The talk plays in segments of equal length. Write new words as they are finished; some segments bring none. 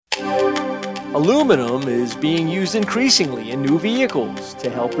Aluminum is being used increasingly in new vehicles to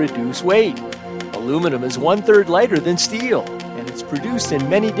help reduce weight. Aluminum is 1/3 lighter than steel, and it's produced in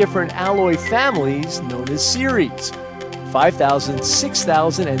many different alloy families known as series. 5000,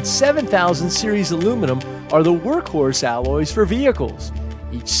 6000, and 7000 series aluminum are the workhorse alloys for vehicles.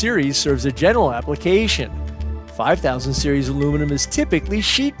 Each series serves a general application. 5000 series aluminum is typically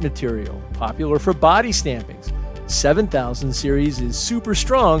sheet material, popular for body stampings. 7000 series is super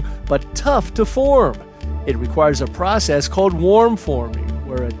strong but tough to form. It requires a process called warm forming,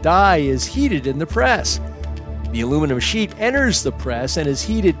 where a die is heated in the press. The aluminum sheet enters the press and is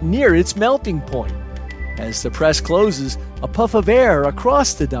heated near its melting point. As the press closes, a puff of air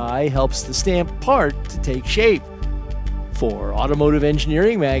across the die helps the stamped part to take shape. For Automotive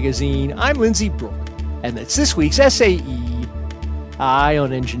Engineering Magazine, I'm Lindsay Brooke, and that's this week's SAE Eye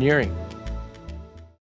on Engineering.